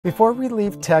Before we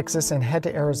leave Texas and head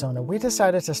to Arizona, we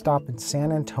decided to stop in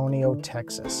San Antonio,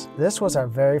 Texas. This was our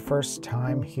very first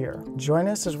time here. Join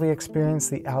us as we experience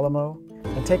the Alamo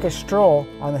and take a stroll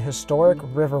on the historic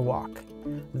Riverwalk.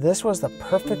 This was the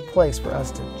perfect place for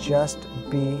us to just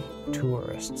be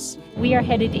tourists. We are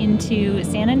headed into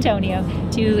San Antonio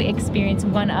to experience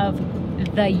one of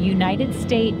the United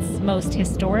States' most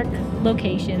historic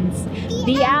locations,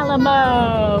 the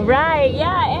Alamo. Right,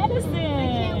 yeah, Edison.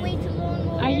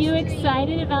 Are you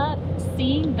excited about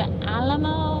seeing the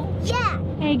Alamo? Yeah.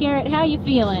 Hey Garrett, how you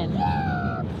feeling?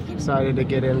 Excited to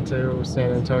get into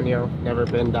San Antonio. Never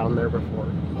been down there before.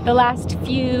 The last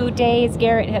few days,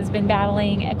 Garrett has been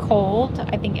battling a cold.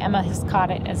 I think Emma has caught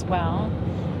it as well.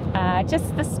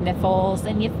 Just the sniffles,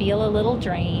 and you feel a little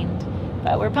drained.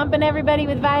 But we're pumping everybody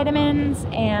with vitamins,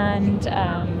 and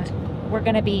we're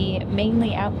going to be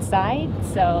mainly outside,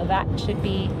 so that should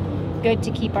be good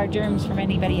to keep our germs from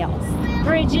anybody else.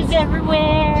 Bridges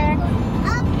everywhere.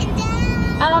 Up and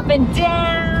down. Up and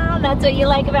down. That's what you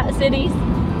like about cities?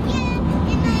 Yeah,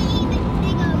 and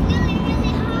they go really,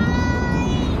 really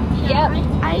high. Yep.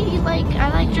 I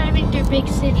like driving through big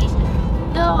cities.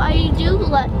 Though I do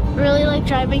really like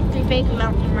driving through big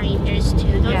mountain ranges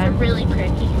too. Those are really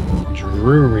pretty.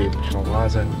 Drury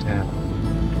Plaza Town.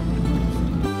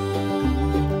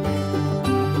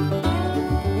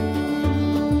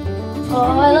 Oh,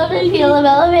 I love the feel of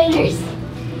elevators.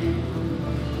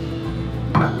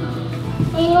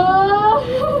 Oh,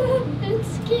 it's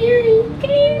scary.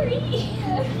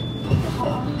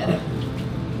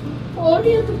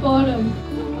 Already at the bottom.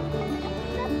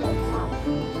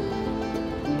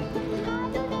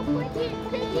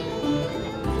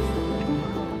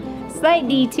 Slight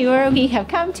detour, we have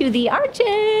come to the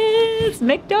Arches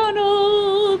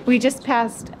McDonald's. We just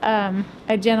passed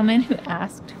a gentleman who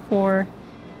asked for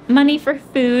money for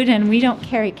food, and we don't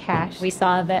carry cash. We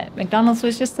saw that McDonald's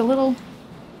was just a little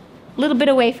bit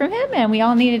away from him, and we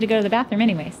all needed to go to the bathroom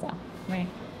anyway, so we're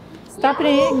stopping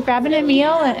in, grabbing a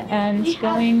meal, and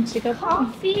going to go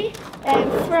Coffee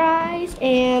and fries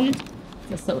and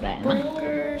the soda, Emma.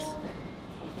 burgers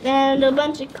and a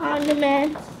bunch of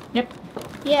condiments. Yep.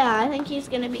 Yeah, I think he's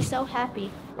gonna be so happy.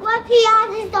 What he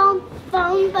has his own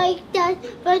phone but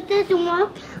doesn't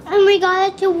work, and we got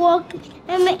it to work,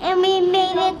 and we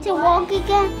made it to work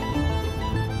again.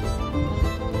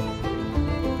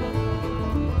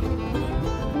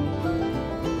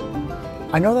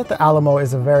 I know that the Alamo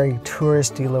is a very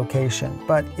touristy location,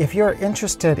 but if you're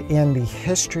interested in the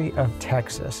history of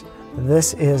Texas,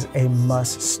 this is a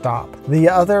must stop. The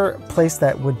other place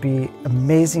that would be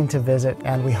amazing to visit,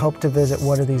 and we hope to visit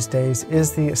one of these days,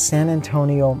 is the San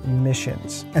Antonio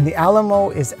Missions. And the Alamo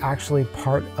is actually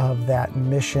part of that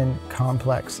mission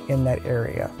complex in that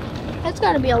area. That's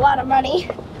gotta be a lot of money.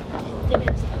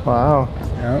 Wow.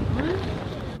 Yep.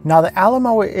 Now, the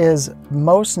Alamo is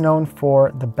most known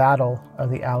for the Battle of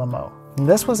the Alamo. And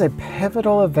this was a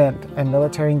pivotal event and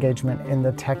military engagement in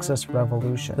the Texas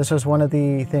Revolution. This was one of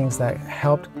the things that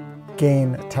helped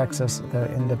gain Texas their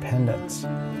independence.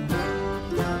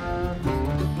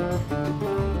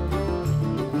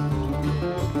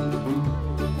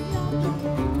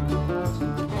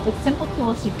 With simple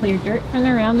tools, he cleared dirt from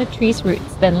around the tree's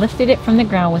roots, then lifted it from the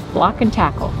ground with block and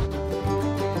tackle.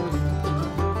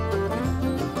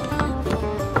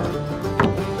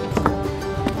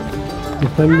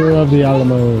 Defender of the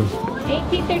Alamo.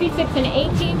 1836, an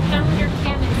 18-pounder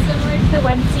cannon similar to the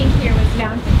one seen here was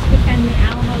mounted to defend the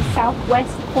Alamo's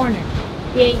southwest corner.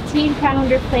 The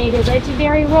 18-pounder played a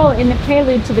legendary role in the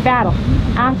prelude to the battle.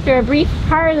 After a brief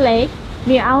parley,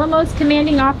 the Alamo's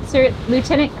commanding officer,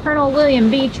 Lieutenant Colonel William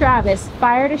B. Travis,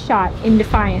 fired a shot in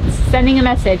defiance, sending a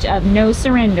message of no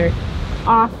surrender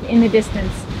off in the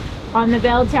distance on the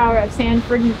bell tower of San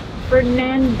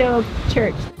Fernando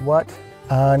Church. What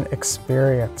an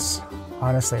experience.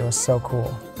 Honestly, it was so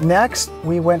cool. Next,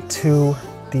 we went to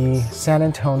the San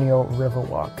Antonio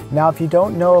Riverwalk. Now, if you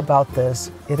don't know about this,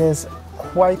 it is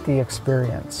quite the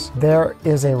experience. There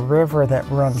is a river that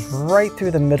runs right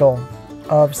through the middle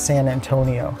of San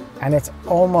Antonio, and it's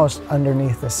almost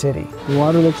underneath the city. The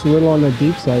water looks a little on the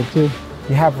deep side too.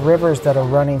 You have rivers that are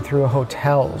running through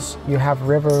hotels. You have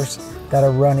rivers that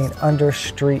are running under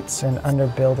streets and under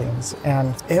buildings,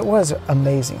 and it was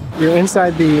amazing. You're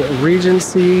inside the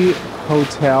Regency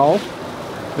Hotel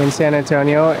in San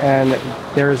Antonio, and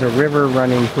there's a river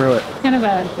running through it. Kind of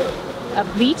a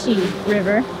beachy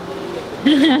river.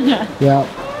 Yeah,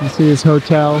 you see this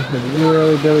hotel,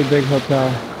 a really big hotel.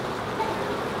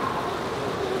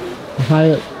 The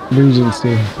Hyatt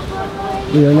Regency.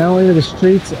 We are now into the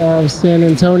streets of San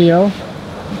Antonio.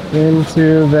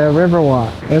 into the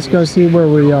Riverwalk. Let's go see where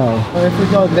we are. If we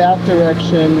go that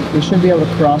direction, we should be able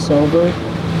to cross over.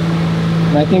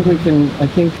 And I think we can,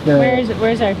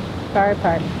 Where's our car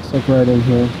park? It's like right in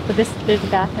here. But there's the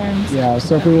bathrooms. Yeah,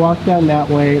 so if we walk down that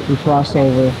way, we cross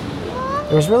over.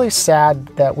 It was really sad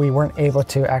that we weren't able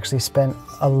to actually spend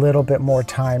a little bit more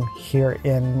time here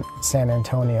in San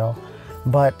Antonio.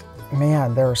 But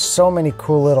man, there are so many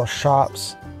cool little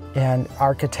shops and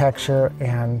architecture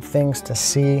and things to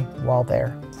see while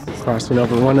there. Crossing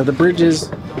over one of the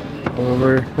bridges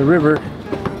over the river.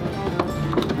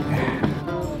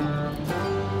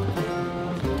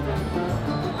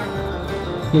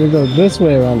 I'm gonna go this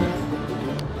way around.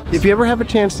 If you ever have a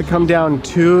chance to come down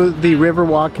to the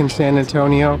Riverwalk in San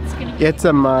Antonio, it's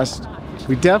a must.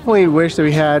 We definitely wish that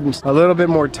we had a little bit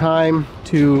more time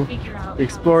to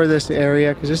explore this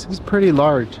area because this is pretty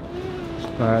large.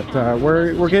 But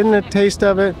we're getting a taste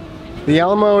of it. The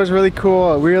Alamo is really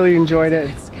cool. I really enjoyed it.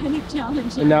 It's kind of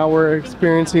challenging. And now we're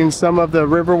experiencing some of the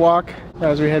Riverwalk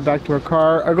as we head back to our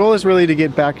car. Our goal is really to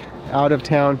get back out of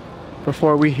town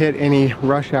before we hit any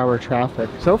rush hour traffic.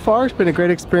 So far it's been a great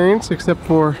experience, except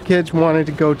for kids wanted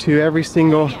to go to every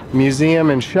single museum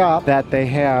and shop that they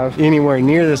have anywhere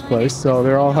near this place. So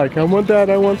they're all like, I want that,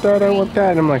 I want that, I want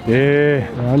that. And I'm like,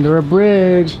 yeah, we're under a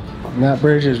bridge. And that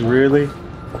bridge is really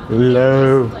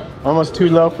low. Almost too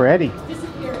low for Eddie.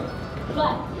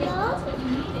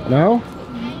 No?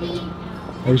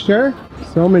 Are you sure?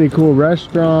 So many cool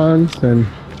restaurants and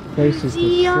places to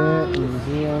sit,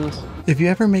 museums. If you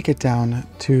ever make it down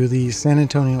to the San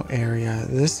Antonio area,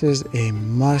 this is a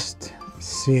must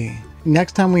see.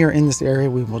 Next time we are in this area,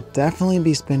 we will definitely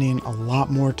be spending a lot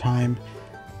more time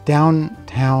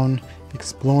downtown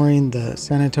exploring the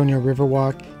San Antonio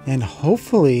Riverwalk and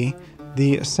hopefully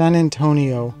the San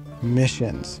Antonio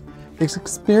missions. It's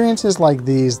experiences like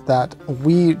these that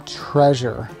we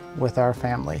treasure with our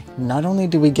family. Not only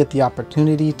do we get the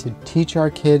opportunity to teach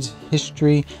our kids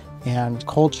history and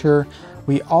culture,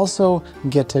 we also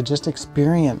get to just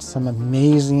experience some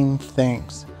amazing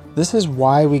things. This is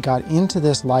why we got into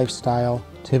this lifestyle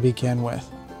to begin with.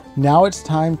 Now it's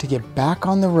time to get back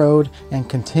on the road and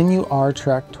continue our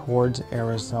trek towards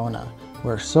Arizona.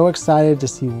 We're so excited to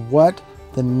see what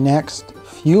the next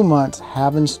few months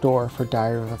have in store for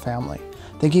Diary of a Family.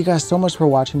 Thank you guys so much for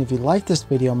watching. If you like this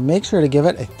video, make sure to give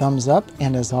it a thumbs up,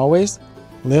 and as always,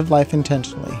 live life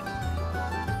intentionally.